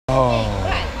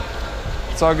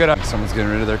It's all good. Someone's getting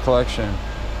rid of their collection.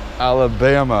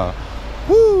 Alabama.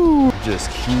 Woo! Just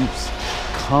keeps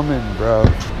coming, bro.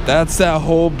 That's that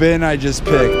whole bin I just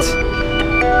picked.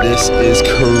 This is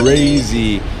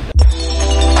crazy.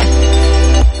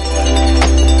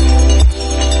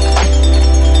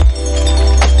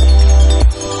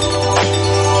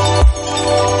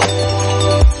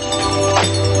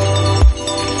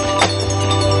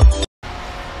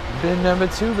 Bin number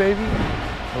 2, baby.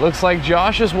 It looks like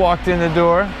Josh just walked in the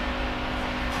door.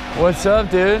 What's up,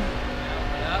 dude?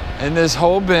 Yep. In this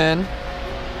whole bin,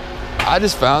 I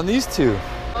just found these 2.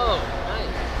 Oh,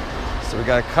 nice. So we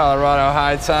got a Colorado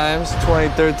High Times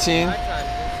 2013. High Times,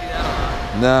 didn't see that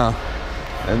a lot.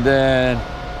 No. And then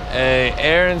a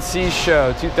Air and Sea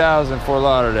Show 2000 Fort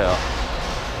Lauderdale.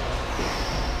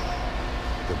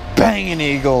 The banging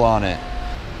eagle on it.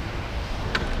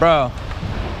 Bro.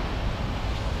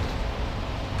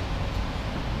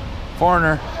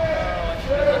 Foreigner.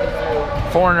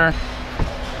 Foreigner.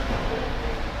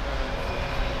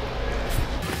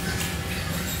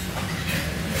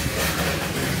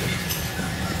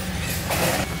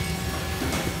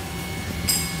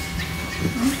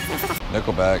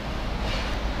 Nickelback.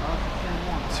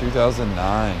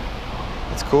 2009.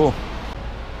 That's cool.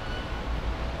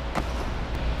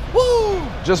 Woo!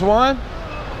 Just one?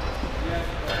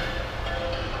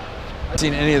 I've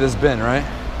seen any of this bin, right?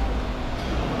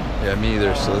 Yeah, me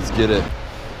either, so let's get it.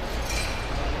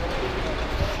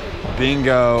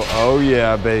 Bingo. Oh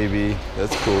yeah, baby.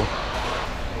 That's cool.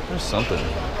 There's something.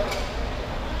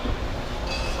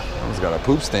 Someone's got a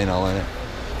poop stain all in it.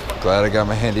 Glad I got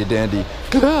my handy dandy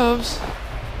gloves.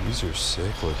 These are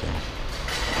sick looking.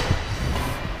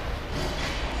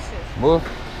 Move.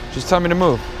 Just tell me to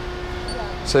move.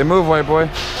 Say move, white boy.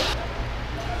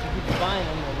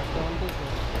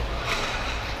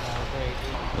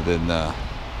 And then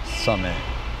Summit.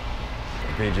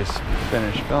 They just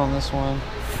finished filming this one,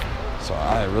 so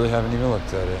I really haven't even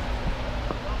looked at it.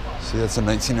 See, that's a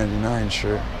 1999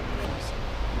 shirt.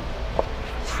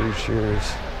 Free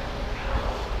cheers.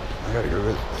 I gotta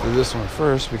go through this one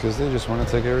first because they just want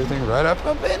to take everything right up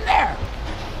in there.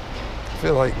 I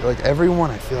feel like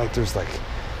everyone, I feel like there's like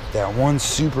that one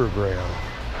super grail.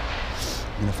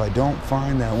 And if I don't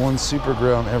find that one super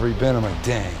grail in every bin, I'm like,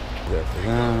 dang. There for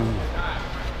them.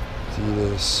 See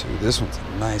this. Ooh, this one's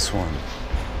a nice one.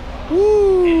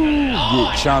 Woo!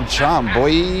 Get chomp chomp,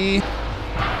 boy.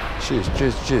 Cheers,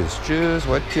 cheers, cheers, cheers.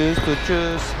 What cheers to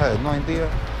cheers? I had no idea.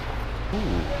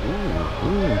 Ooh, ooh,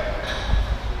 ooh.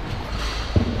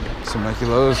 Some Nike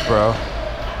lows, bro.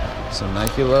 Some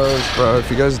Nike lows, bro.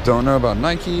 If you guys don't know about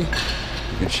Nike, you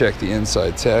can check the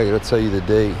inside tag. It'll tell you the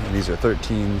date. And these are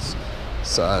 13s,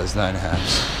 size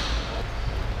 9.5s.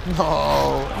 No,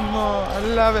 I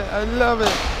love it. I love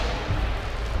it.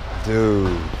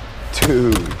 Dude,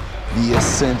 the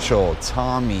essential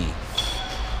Tommy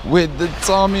with the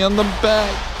Tommy on the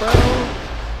back, bro.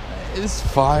 It's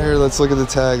fire. Let's look at the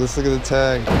tag. Let's look at the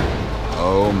tag.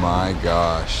 Oh my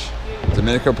gosh.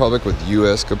 Dominican Republic with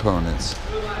US components.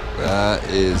 That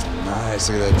is nice.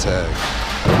 Look at that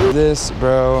tag. This,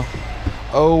 bro.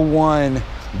 01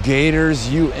 Gators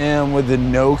UM with the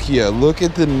Nokia. Look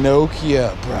at the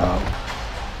Nokia, bro.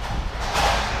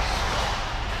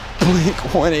 Blink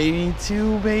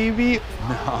 182, baby.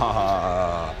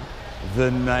 Nah. The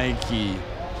Nike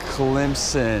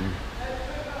Clemson.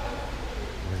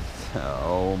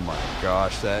 Oh my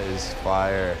gosh, that is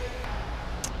fire.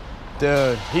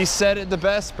 Dude, he said it the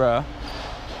best, bro.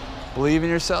 Believe in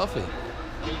your selfie.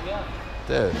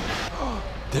 Dude,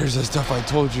 there's the stuff I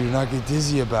told you to not get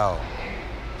dizzy about.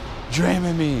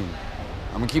 Dramamine.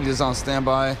 I'm gonna keep this on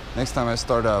standby next time I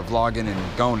start vlogging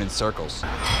and going in circles.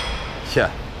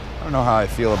 Yeah, I don't know how I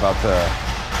feel about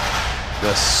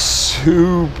the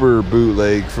super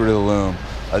bootleg Fruit of the Loom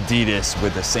Adidas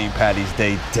with the St. Patty's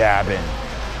Day dabbing.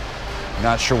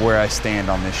 Not sure where I stand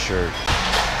on this shirt.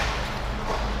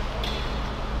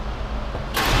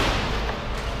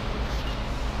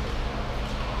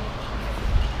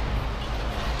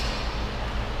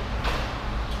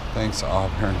 Thanks,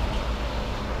 Auburn.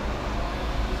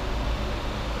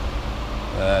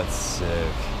 That's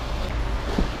sick.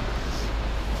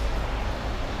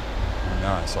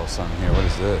 Now I saw something here. What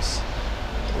is this?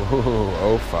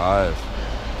 Ooh, 05.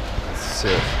 That's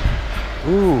sick.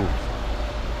 Ooh.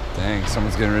 Dang,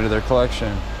 someone's getting rid of their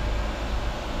collection.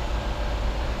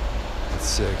 That's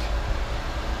sick.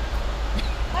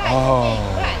 Oh.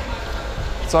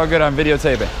 It's all good, I'm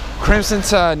videotaping. Crimson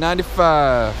Tide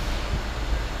 95.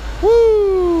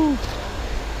 Woo!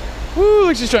 Woo!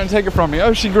 Look, she's trying to take it from me.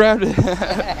 Oh, she grabbed it.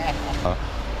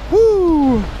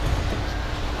 Woo!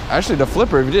 Actually, the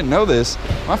flipper, if you didn't know this,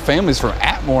 my family's from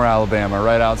Atmore, Alabama,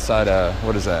 right outside,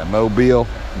 what is that, Mobile,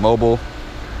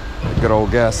 good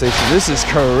old gas station. This is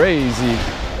crazy.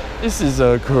 This is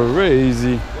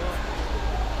crazy.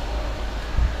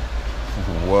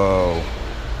 Whoa.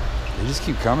 They just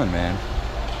keep coming, man.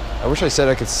 I wish I said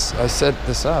I set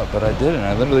this up, but I didn't.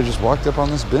 I literally just walked up on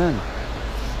this bin.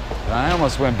 And I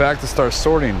almost went back to start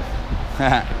sorting.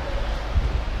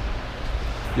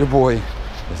 Your boy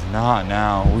is not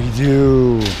now. We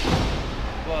do.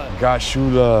 What? Got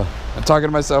Shula. I'm talking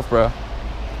to myself, bro.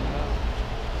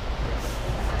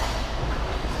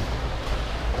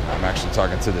 I'm actually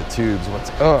talking to the tubes. What's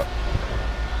up?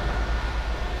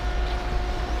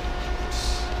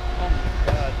 Oh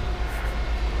my God.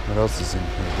 What else is in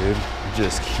here, dude? It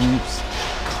just keeps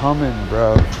coming,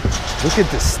 bro. Look at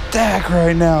the stack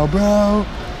right now, bro.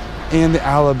 And the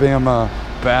Alabama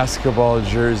basketball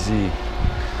jersey.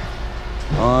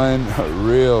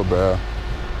 Unreal, bro.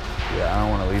 Yeah, I don't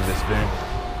want to leave this bin.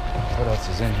 What else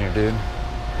is in here, dude?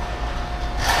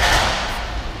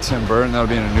 Tim Burton, that'll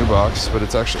be in a new box, but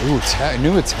it's actually, ooh,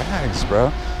 new tags, bro.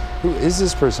 Who is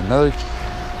this person? I'm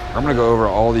gonna go over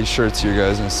all these shirts here,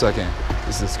 guys, in a second.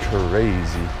 This is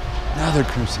crazy. Another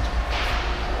Crimson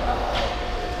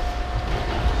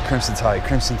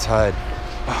Tide.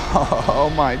 Oh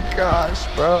my gosh,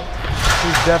 bro.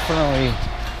 She's definitely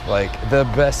like the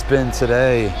best bin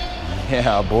today.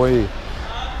 Yeah, boy.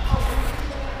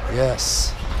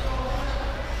 Yes.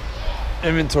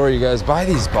 Inventory, you guys. Buy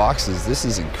these boxes. This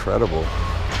is incredible.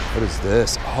 What is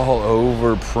this? All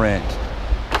over print.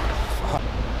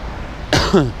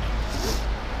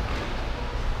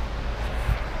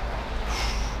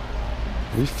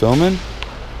 We filming?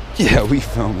 Yeah, we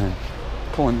filming.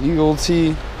 Pulling Eagle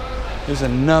Tee. There's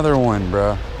another one,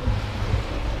 bro.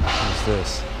 What's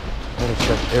this? Gotta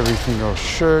check every single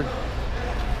shirt.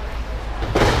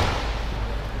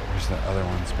 Where's the other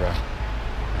ones, bro?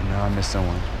 I know I'm missing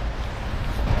one.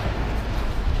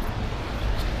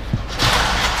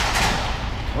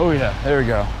 Oh yeah, there we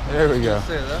go. There we go.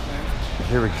 Say that, man.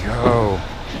 Here we go.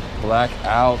 Black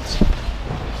out.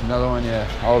 There's another one, yeah.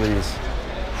 All these.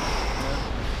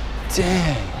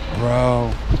 Dang,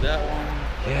 bro. That one.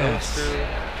 Yes. Those two.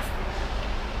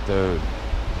 Dude.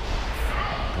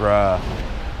 Bruh.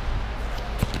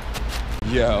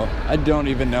 Yo, I don't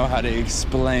even know how to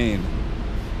explain.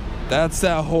 That's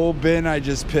that whole bin I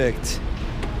just picked.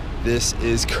 This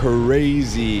is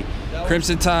crazy.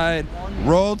 Crimson Tide,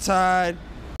 Roll Tide.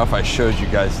 I don't know if I showed you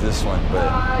guys this one, but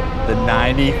the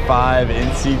 95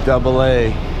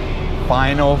 NCAA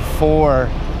Final Four.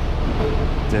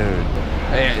 Dude.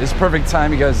 Hey, it's perfect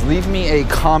time, you guys. Leave me a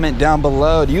comment down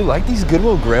below. Do you like these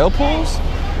Goodwill Grail pulls?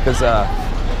 Because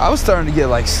I was starting to get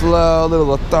like slow, a little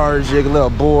lethargic, a little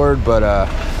bored, but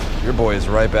your boy is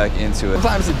right back into it.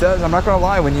 Sometimes it does. I'm not gonna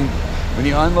lie. When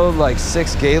you unload like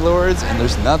 6 Gaylords and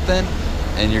there's nothing,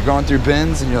 and you're going through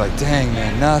bins and you're like, dang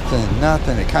man,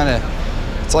 nothing. It kind of,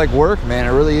 it's like work, man. It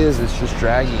really is. It's just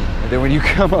dragging. And then when you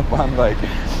come up on like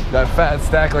that fat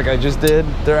stack like I just did,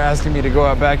 they're asking me to go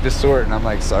out back to sort, and I'm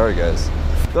like, sorry guys.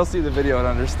 They'll see the video and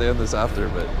understand this after,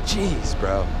 but jeez,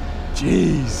 bro.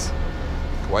 Jeez.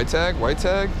 White tag,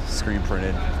 screen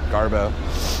printed, Garbo.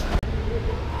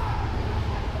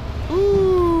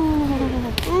 Ooh.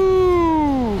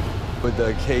 With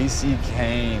the Casey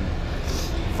Kane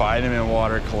vitamin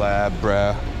water collab,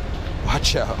 bruh.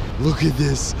 Watch out, look at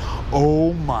this.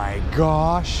 Oh my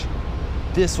gosh.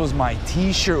 This was my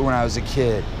t-shirt when I was a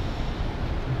kid.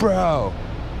 Bro,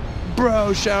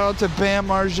 shout out to Bam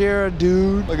Margera,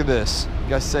 dude. Look at this. You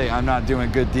guys say I'm not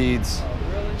doing good deeds.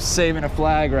 I'm saving a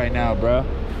flag right now, bro.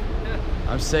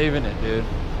 I'm saving it, dude.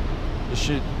 It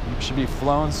should be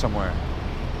flown somewhere.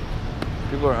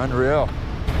 People are unreal.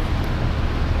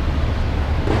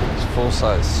 These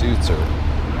full-size suits are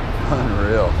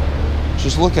unreal.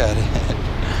 Just look at it.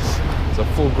 It's a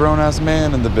full grown-ass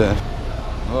man in the bin.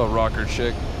 A little rocker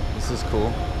chick. This is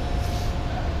cool.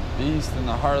 Beast and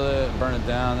the Harlot, Burn It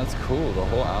Down. That's cool. The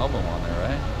whole album on there,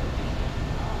 right?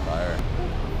 Fire.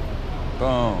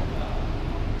 Boom.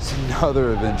 It's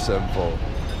another Avenged Sevenfold.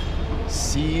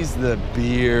 Seize the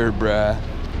beer, bruh.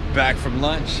 Back from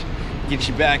lunch. Get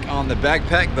you back on the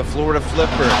backpack, the Florida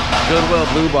Flipper,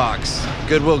 Goodwillbluebox,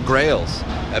 Goodwill Grails,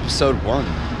 episode 1.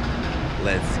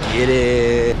 Let's get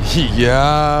it.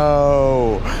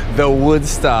 Yo, the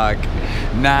Woodstock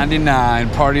 99.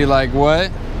 Party like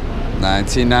what?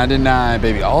 1999,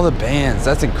 baby. All the bands,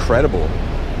 that's incredible.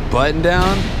 Button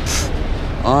down,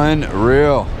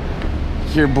 unreal.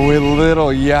 Your boy Little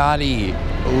Yachty,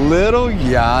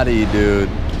 dude.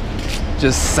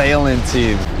 Just sailing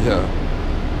team. Yeah.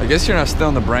 I guess you're not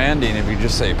stealing the branding if you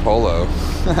just say Polo.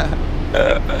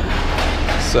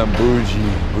 Some bougie.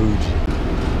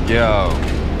 Yo,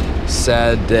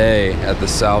 sad day at the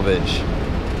salvage.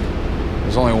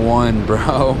 There's only one,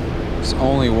 bro. There's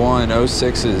only one.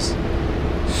 06s.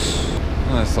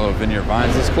 Nice little vineyard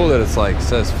vines. It's cool that it's like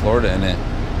says Florida in it.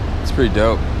 It's pretty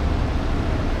dope.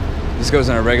 This goes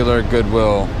in a regular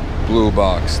Goodwill blue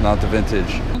box, not the vintage.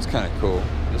 This one's kind of cool.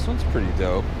 This one's pretty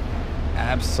dope.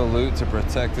 Absolute to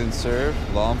protect and serve.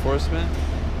 Law enforcement.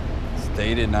 It's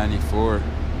dated 94.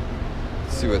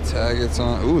 Let's see what tag it's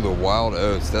on. Ooh, the Wild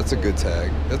Oats. That's a good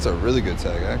tag. That's a really good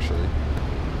tag, actually.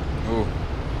 Ooh,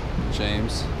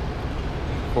 James.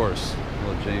 Of course,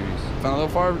 little Jamies. Found a little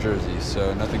Favre jersey,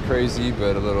 so nothing crazy,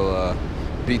 but a little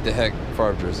beat the heck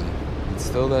Favre jersey. It's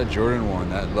still that Jordan 1,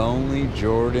 that lonely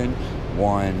Jordan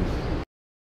 1.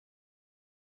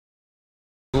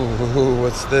 Ooh,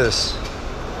 what's this?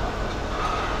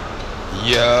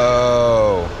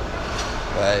 Yo,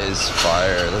 that is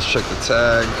fire. Let's check the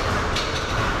tag.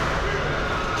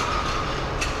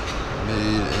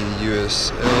 Made in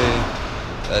USA.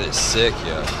 That is sick,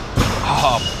 yo.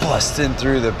 Oh, busting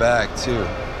through the back too.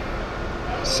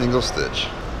 Single stitch.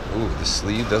 Ooh, the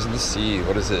sleeve doesn't deceive.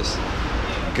 What is this?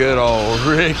 Good old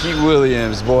Ricky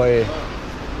Williams, boy.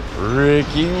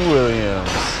 Ricky Williams.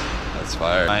 That's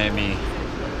fire. Miami.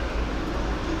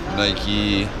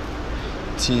 Nike.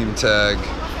 Team tag.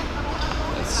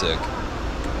 That's sick.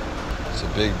 It's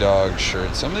a big dog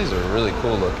shirt. Some of these are really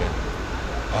cool looking.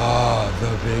 Oh,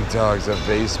 the big dogs of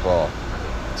baseball.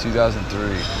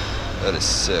 2003. That is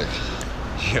sick.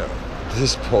 Yo,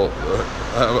 this polo.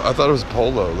 I thought it was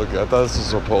polo. Look, I thought this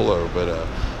was a polo, but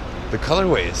the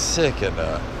colorway is sick, and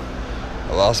I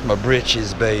lost my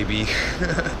britches, baby. Ooh,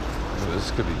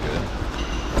 this could be good.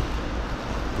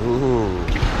 Ooh,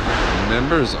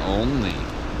 members only.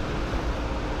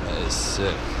 That is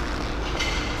sick.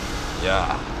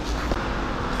 Yeah.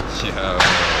 Yo,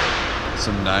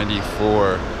 some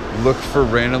 94. Look for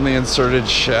randomly inserted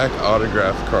Shaq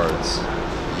autograph cards.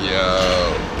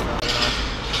 Yo.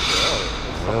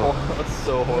 That's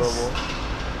so horrible.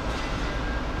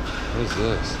 What is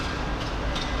this?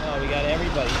 Oh, we got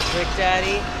everybody. Trick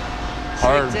Daddy.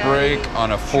 Heartbreak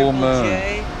on a full moon.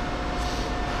 J,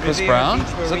 Chris Riviera Brown? Beach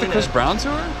Is that the Marina. Chris Brown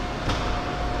tour?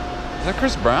 Is that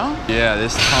Chris Brown? Yeah,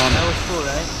 this Tom. That was cool,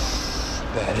 right?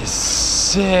 That is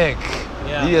sick.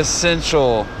 Yeah. The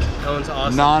essential That one's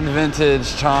awesome.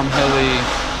 non-vintage Tom Hilly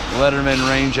Letterman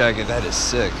rain jacket. That is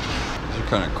sick. These are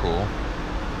kind of cool.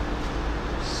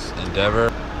 Endeavor.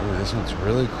 Ooh, this one's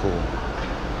really cool.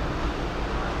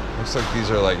 Looks like these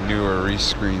are like newer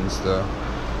rescreens though.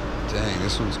 Dang,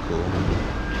 this one's cool. I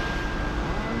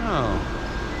don't know.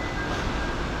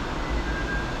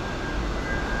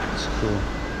 It's cool.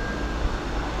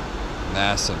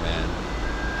 NASA, man.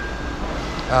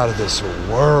 Out of this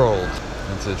world.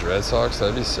 Vintage Red Sox,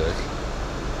 that'd be sick.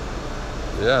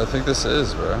 Yeah, I think this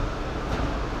is, bro.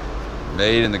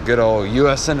 Made in the good old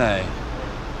USA. That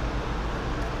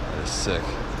is sick.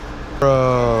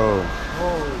 Bro.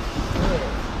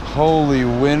 Holy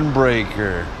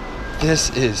windbreaker. This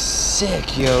is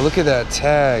sick, yo. Look at that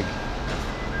tag.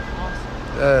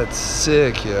 That's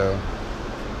sick, yo.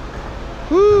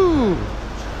 Woo!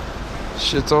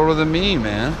 Shit's older than me,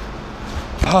 man.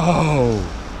 Oh,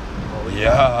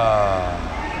 yeah.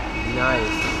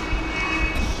 Nice.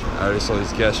 I already saw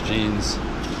these Guess jeans,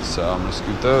 so I'm gonna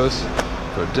scoop those.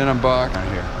 Put a denim box right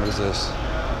here. What is this?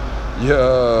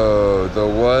 Yo, the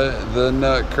what? The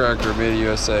Nutcracker made in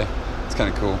USA. It's kind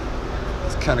of cool.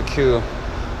 It's kind of cool.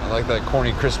 I like that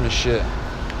corny Christmas shit.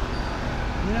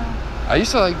 You know, I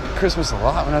used to like Christmas a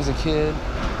lot when I was a kid.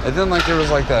 And then like there was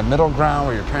like that middle ground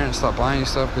where your parents stopped buying you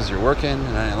stuff because you're working,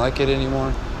 and I didn't like it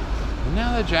anymore. And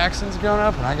now that Jackson's grown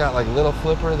up and I got like little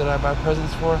flipper that I buy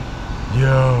presents for,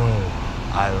 yo,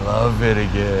 I love it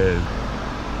again.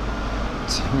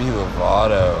 Demi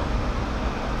Lovato.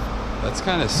 That's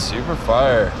kind of super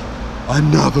fire.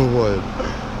 Another one.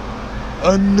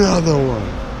 Another one.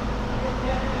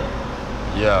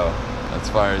 Yo, that's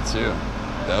fire too.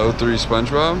 The 03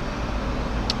 SpongeBob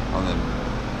on the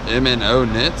M&O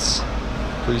knits.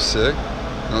 Pretty sick.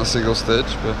 Not a single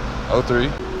stitch, but 03.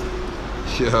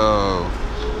 Yo,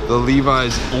 the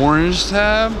Levi's orange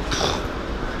tab.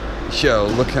 Yo,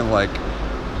 looking like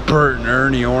Bert and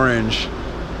Ernie orange.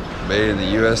 Made in the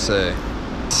USA.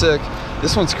 Sick.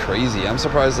 This one's crazy. I'm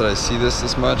surprised that I see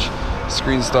this much.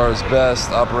 Screen Star's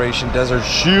Best, Operation Desert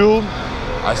Shield.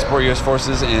 I support U.S.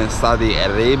 forces in Saudi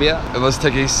Arabia. And let's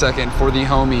take a second for the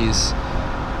homies.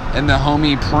 In the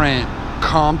homie print,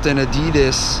 Compton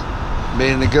Adidas,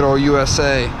 made in the good old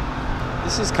USA.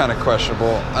 This is kind of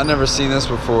questionable. I've never seen this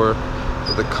before,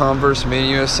 with the Converse Made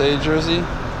in USA jersey.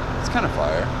 It's kind of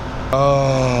fire.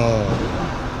 Oh,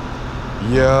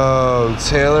 yo,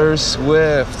 Taylor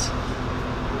Swift,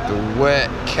 the wet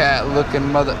cat looking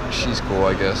mother. She's cool,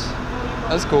 I guess.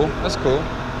 That's cool. That's cool.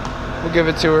 We'll give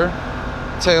it to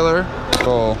her. Taylor.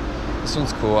 Oh, this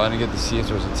one's cool. I didn't get to see if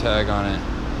there was a tag on it.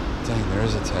 Dang, there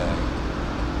is a tag.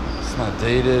 It's not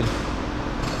dated.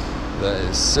 That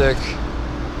is sick.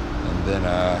 And then,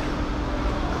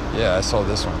 yeah, I saw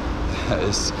this one. That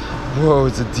is, whoa,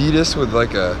 it's Adidas with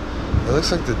like a, it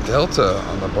looks like the Delta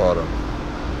on the bottom.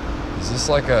 Is this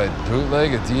like a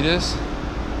bootleg Adidas?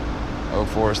 Oh,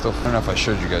 Forrest, I don't know if I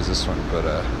showed you guys this one, but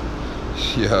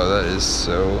yo, that is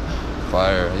so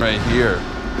fire. Right here,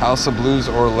 House of Blues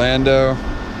Orlando.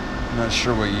 I'm not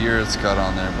sure what year it's got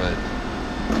on there, but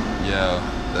yo,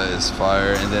 that is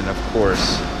fire. And then of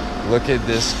course, look at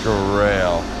this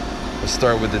Grail. Let's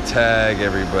start with the tag,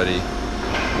 everybody.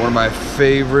 One of my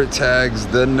favorite tags,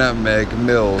 the Nutmeg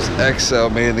Mills XL,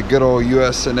 made in the good old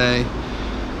USA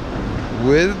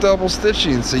with double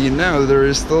stitching. So you know there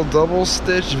is still double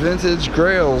stitch vintage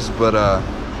Grails, but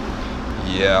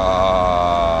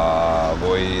yeah,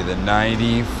 boy, the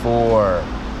 94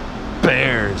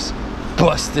 Bears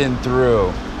busting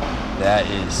through. That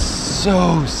is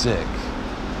so sick.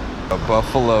 A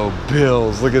Buffalo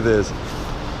Bills, look at this.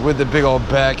 With the big old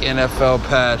back NFL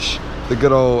patch. The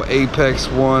good old Apex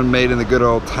one made in the good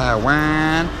old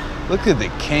Taiwan. Look at the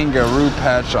kangaroo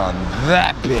patch on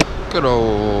that bit. Good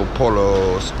old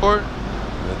Polo Sport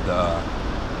with the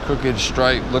crooked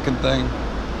stripe looking thing.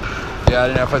 Yeah, I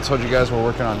didn't know if I told you guys we're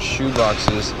working on shoe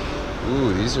boxes.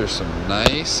 Ooh, these are some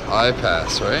nice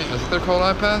iPads, right? I think they're called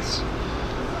iPads.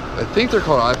 I think they're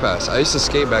called iPads. I used to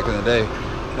skate back in the day.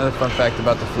 Another fun fact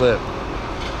about the flip.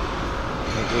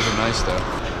 I think those are nice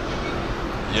though.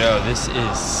 Yo, this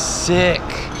is sick.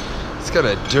 It's got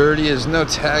a dirty, there's no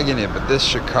tag in it, but this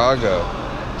Chicago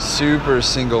super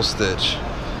single stitch.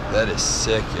 That is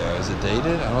sick, yo. Is it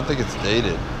dated? I don't think it's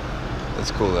dated.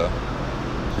 That's cool though.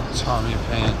 Tommy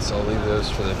pants, I'll leave those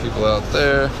for the people out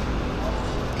there.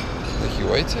 Nike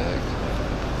white tag.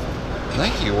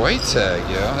 Nike white tag,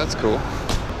 yo, that's cool.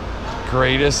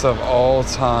 Greatest of all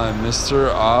time,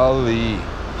 Mr. Ali.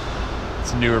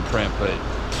 It's a newer print, but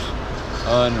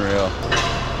unreal.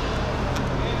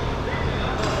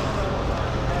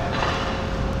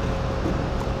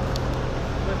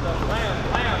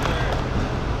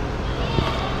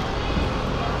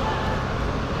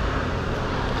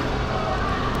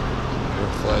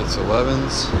 Flights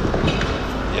 11s.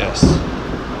 Yes.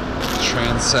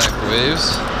 Transac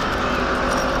waves.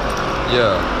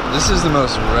 Yo, this is the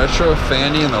most retro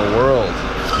fanny in the world.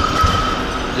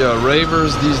 Yo,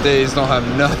 ravers these days don't have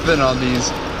nothing on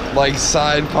these like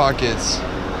side pockets.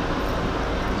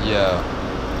 Yeah.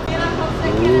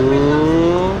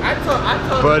 Ooh.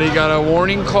 But he got a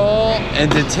warning call and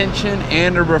detention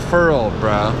and a referral,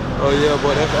 bro. Oh yeah,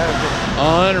 boy, that's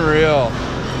accurate. Unreal.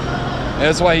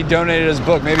 That's why he donated his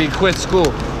book. Maybe he quit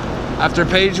school. After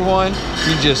page 1,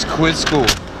 he just quit school.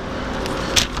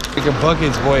 Picking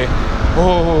buckets, boy.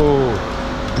 Oh,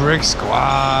 brick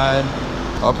squad.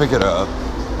 I'll pick it up.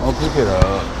 I'll pick it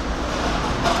up.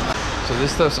 So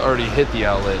this stuff's already hit the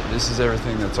outlet. This is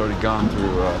everything that's already gone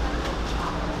through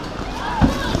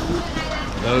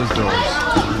those doors.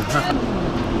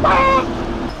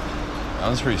 That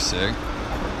was pretty sick.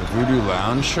 The Voodoo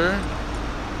Lounge shirt,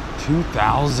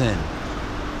 2000.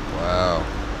 Wow.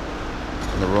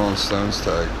 And the Rolling Stones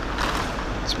tag.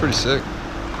 It's pretty sick.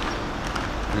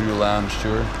 Voodoo Lounge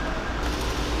tour.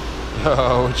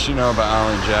 Yo, what you know about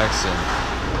Alan Jackson?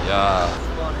 Yeah.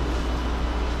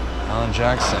 Alan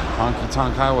Jackson, Honky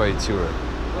Tonk Highway tour.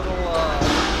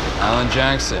 Alan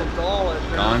Jackson,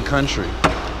 Gone Country.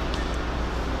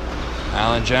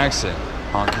 Alan Jackson,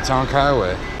 Honky Tonk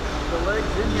Highway.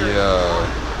 Yo.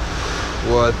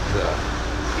 What the?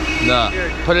 Nah,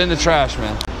 put it in the trash,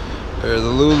 man. Here are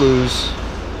the Lulus.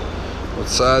 What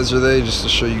size are they? Just to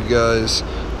show you guys.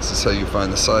 This is how you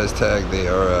find the size tag. They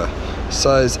are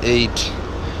size 8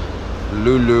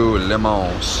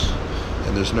 Lululemons.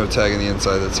 And there's no tag on the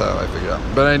inside. That's how I figured out.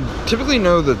 But I typically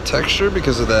know the texture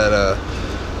because of that.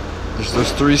 There's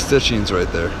those 3 stitchings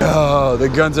right there. Oh, the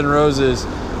Guns N' Roses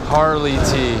Harley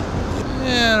tee.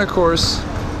 And of course,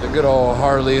 the good old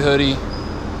Harley hoodie.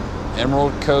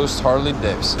 Emerald Coast Harley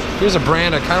Davidson. Here's a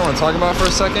brand I kind of want to talk about for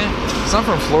a second. It's not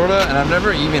from Florida, and I've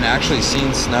never even actually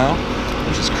seen snow,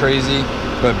 which is crazy.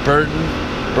 But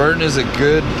Burton is a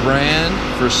good brand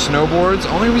for snowboards.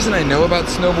 Only reason I know about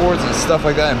snowboards and stuff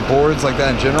like that and boards like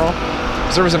that in general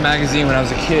is there was a magazine when I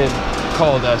was a kid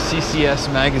called CCS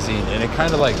magazine, and it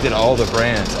kind of like did all the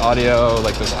brands, audio,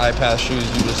 like those iPass shoes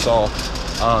you just saw,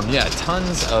 Yeah,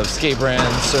 tons of skate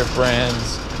brands, surf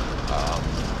brands,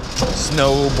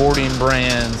 snowboarding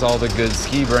brands, all the good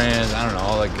ski brands, I don't know,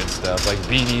 all that good stuff, like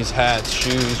beanies, hats,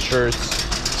 shoes, shirts,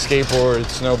 skateboards,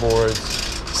 snowboards,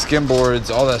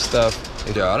 skimboards, all that stuff.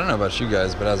 Yo, I don't know about you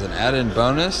guys, but as an added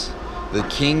bonus, the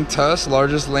king tusk,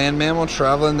 largest land mammal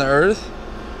traveling the earth.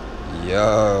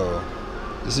 Yo,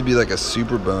 this would be like a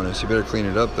super bonus. You better clean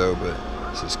it up though, but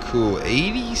this is cool.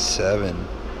 87.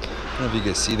 I don't know if you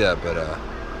can see that, but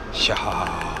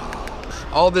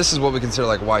all this is what we consider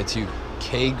like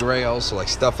Y2K Grails, so like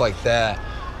stuff like that,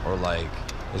 or like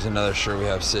there's another shirt we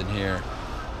have sitting here.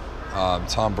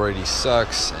 Tom Brady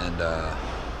sucks and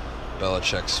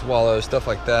Belichick swallows, stuff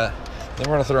like that. Then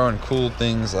we're gonna throw in cool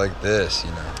things like this,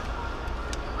 you know.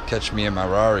 Catch me in my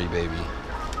Rari, baby,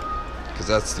 because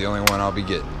that's the only one I'll be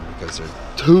getting because they're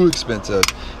too expensive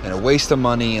and a waste of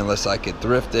money unless I could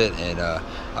thrift it, and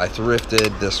I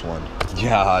thrifted this one.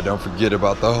 Yeah, don't forget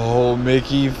about the whole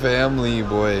Mickey family,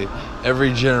 boy.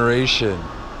 Every generation.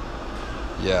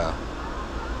 Yeah.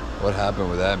 What happened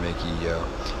with that, Mickey, yo?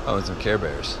 Oh, and some Care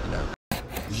Bears, you know.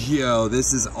 Yo,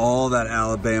 this is all that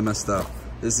Alabama stuff.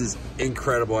 This is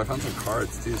incredible. I found some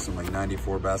cards too, some like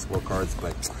 94 basketball cards,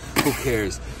 but who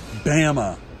cares?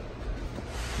 Bama.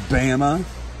 Bama.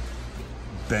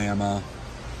 Bama.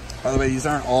 By the way, these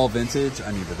aren't all vintage.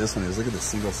 I mean, but this one is. Look at the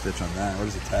single stitch on that. What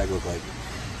does the tag look like?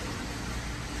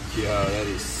 Yo, that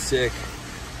is sick.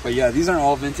 But yeah, these aren't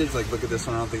all vintage. Like, look at this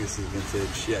one. I don't think this is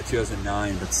vintage. Yeah,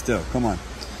 2009, but still, come on.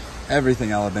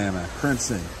 Everything Alabama.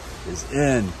 Crimson is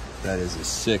in. That is a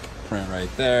sick print right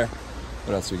there.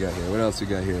 What else we got here? What else we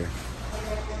got here?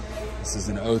 This is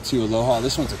an 02 Aloha.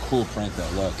 This one's a cool print though,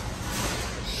 look.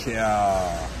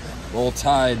 Yeah. Roll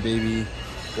Tide, baby.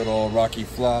 Good old Rocky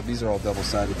Flop. These are all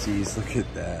double-sided tees. Look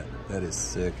at that. That is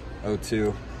sick.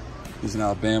 02. Here's an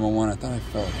Alabama one. I thought I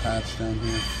felt a patch down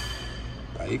here.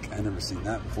 Bike. I never seen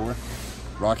that before.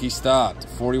 Rocky stopped.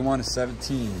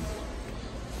 41-17.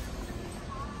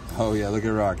 Oh yeah, look at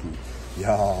Rocky.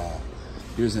 Yeah.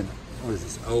 Here's an, what is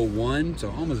this? 01.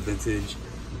 So almost vintage.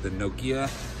 The Nokia.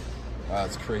 Wow,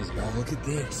 it's crazy. Oh, look at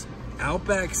this.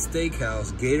 Outback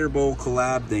Steakhouse Gator Bowl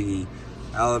collab thingy.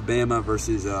 Alabama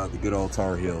versus the good old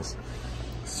Tar Heels.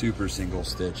 Super single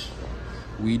stitch.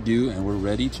 We do, and we're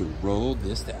ready to roll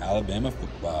this to Alabama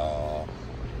football.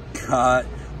 Got,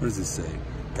 what does this say?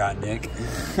 Got Nick.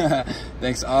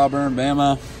 Thanks Auburn,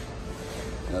 Bama.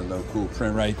 That little cool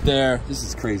print right there. This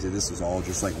is crazy. This is all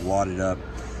just like wadded up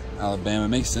Alabama.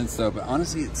 Makes sense though, but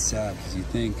honestly it's sad because you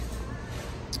think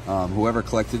whoever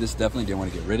collected this definitely didn't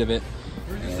want to get rid of it.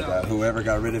 And whoever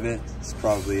got rid of it is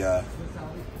probably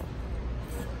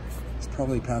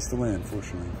passed away,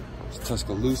 unfortunately. It's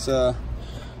Tuscaloosa.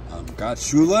 Got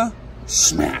Shula.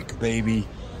 Smack, baby.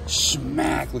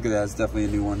 Smack. Look at that. It's definitely a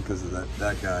new one because of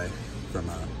that guy from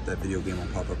that video game will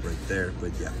pop up right there.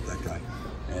 But yeah, that guy.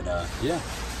 And yeah,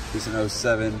 he's an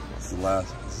 07. This is the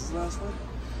last one?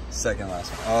 Second last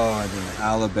one. Oh, I did an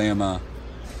Alabama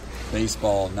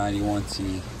baseball 91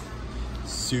 tee.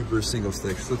 Super single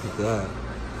sticks. Look at that.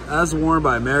 As worn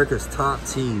by America's top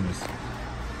teams.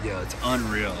 Yo, it's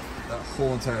unreal. That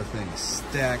whole entire thing is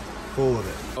stacked full of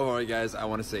it. Alright guys, I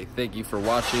want to say thank you for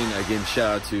watching. Again,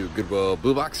 shout out to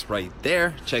Goodwillbluebox right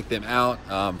there. Check them out.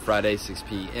 Friday, 6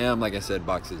 p.m. Like I said,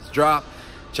 boxes drop.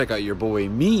 Check out your boy,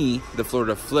 me, the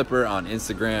Florida Flipper, on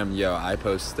Instagram. Yo, I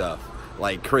post stuff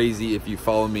like crazy. If you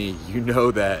follow me, you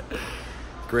know that.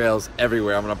 Grails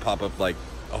everywhere. I'm going to pop up like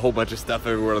a whole bunch of stuff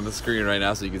everywhere on the screen right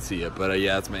now so you can see it. But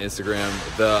yeah, it's my Instagram,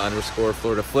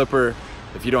 _Florida Flipper.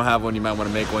 If you don't have one, you might want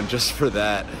to make one just for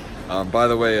that. By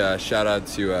the way, shout out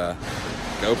to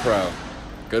GoPro,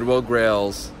 Goodwill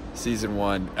Grails, Season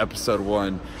 1, Episode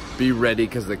 1. Be ready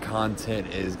because the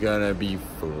content is gonna be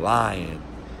flying.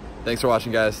 Thanks for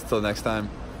watching, guys. Till next time,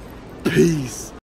 peace.